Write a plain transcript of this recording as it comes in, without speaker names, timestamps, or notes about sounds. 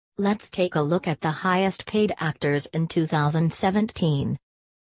Let's take a look at the highest paid actors in 2017.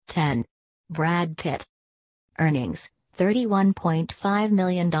 10. Brad Pitt. Earnings, $31.5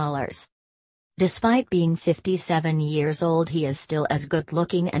 million. Despite being 57 years old, he is still as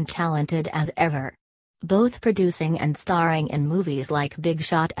good-looking and talented as ever. Both producing and starring in movies like Big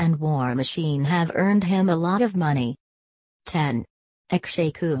Shot and War Machine have earned him a lot of money. 10. Akshay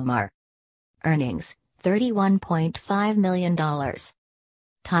Kumar. Earnings, $31.5 million.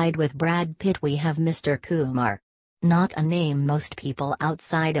 Tied with Brad Pitt we have Mr. Kumar. Not a name most people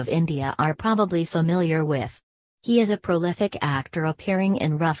outside of India are probably familiar with. He is a prolific actor appearing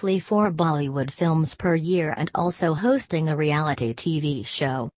in roughly 4 Bollywood films per year and also hosting a reality TV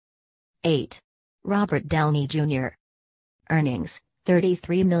show. 8. Robert Downey Jr. Earnings,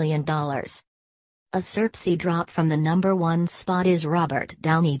 $33 million. A surpsy drop from the number 1 spot is Robert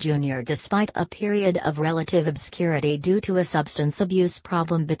Downey Jr. Despite a period of relative obscurity due to a substance abuse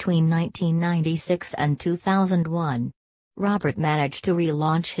problem between 1996 and 2001. Robert managed to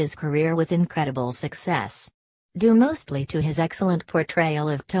relaunch his career with incredible success. Due mostly to his excellent portrayal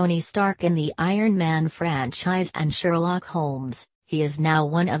of Tony Stark in the Iron Man franchise and Sherlock Holmes, he is now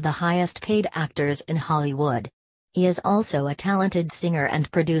one of the highest paid actors in Hollywood. He is also a talented singer and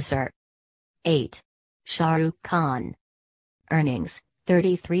producer. 8. Shah Rukh Khan. Earnings,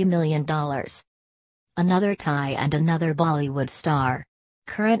 $33 million. Another Thai and another Bollywood star.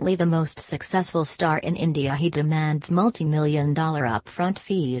 Currently the most successful star in India, he demands multi-million-dollar upfront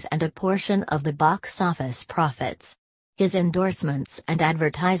fees and a portion of the box office profits. His endorsements and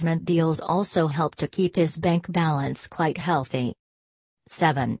advertisement deals also help to keep his bank balance quite healthy.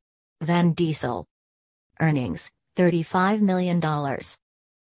 7. Vin Diesel. Earnings, $35 million.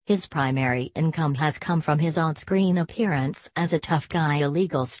 His primary income has come from his on-screen appearance as a tough guy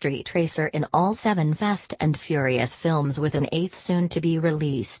illegal street racer in all 7 Fast and Furious films, with an 8th soon to be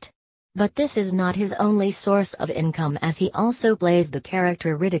released. But this is not his only source of income, as he also plays the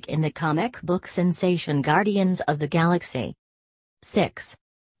character Riddick in the comic book sensation Guardians of the Galaxy. 6.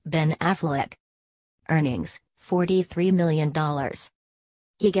 Ben Affleck. Earnings, $43 million.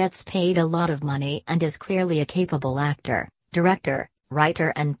 He gets paid a lot of money and is clearly a capable actor, director,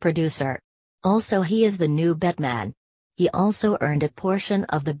 writer and producer. Also he is the new Batman. He also earned a portion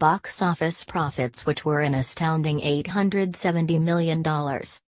of the box office profits, which were an astounding $870 million.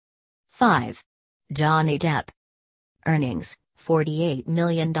 5. Johnny Depp. Earnings, $48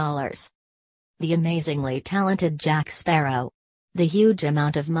 million. The amazingly talented Jack Sparrow. The huge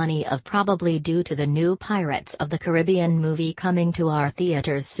amount of money of probably due to the new Pirates of the Caribbean movie coming to our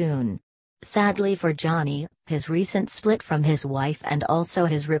theaters soon. Sadly for Johnny, his recent split from his wife and also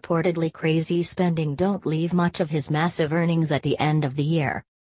his reportedly crazy spending don't leave much of his massive earnings at the end of the year.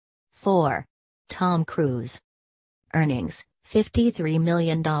 4. Tom Cruise. Earnings, $53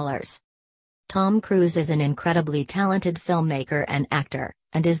 million. Tom Cruise is an incredibly talented filmmaker and actor,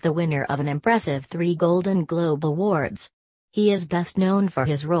 and is the winner of an impressive 3 Golden Globe Awards. He is best known for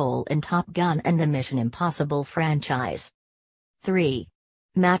his role in Top Gun and the Mission Impossible franchise. 3.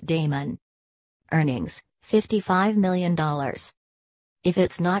 Matt Damon. Earnings, $55 million. If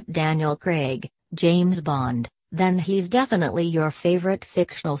it's not Daniel Craig, James Bond, then he's definitely your favorite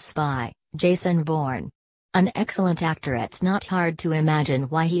fictional spy, Jason Bourne. An excellent actor, it's not hard to imagine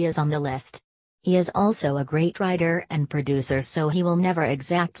why he is on the list. He is also a great writer and producer, so he will never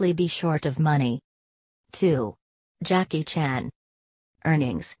exactly be short of money. 2. Jackie Chan.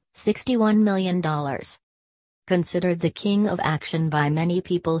 Earnings, $61 million. Considered the king of action by many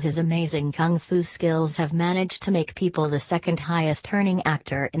people, his amazing kung fu skills have managed to make people the second highest earning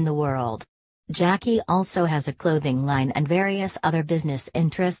actor in the world. Jackie also has a clothing line and various other business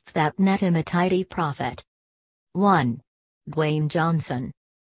interests that net him a tidy profit. 1. Dwayne Johnson.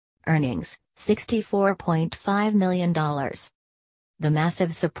 Earnings, $64.5 million. The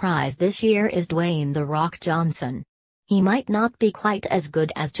massive surprise this year is Dwayne "The Rock" Johnson. He might not be quite as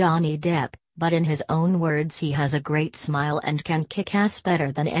good as Johnny Depp, but in his own words he has a great smile and can kick ass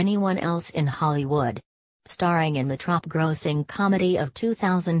better than anyone else in Hollywood. Starring in the top-grossing comedy of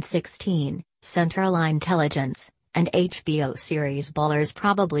 2016, Central Intelligence, and HBO series Ballers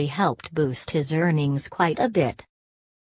probably helped boost his earnings quite a bit.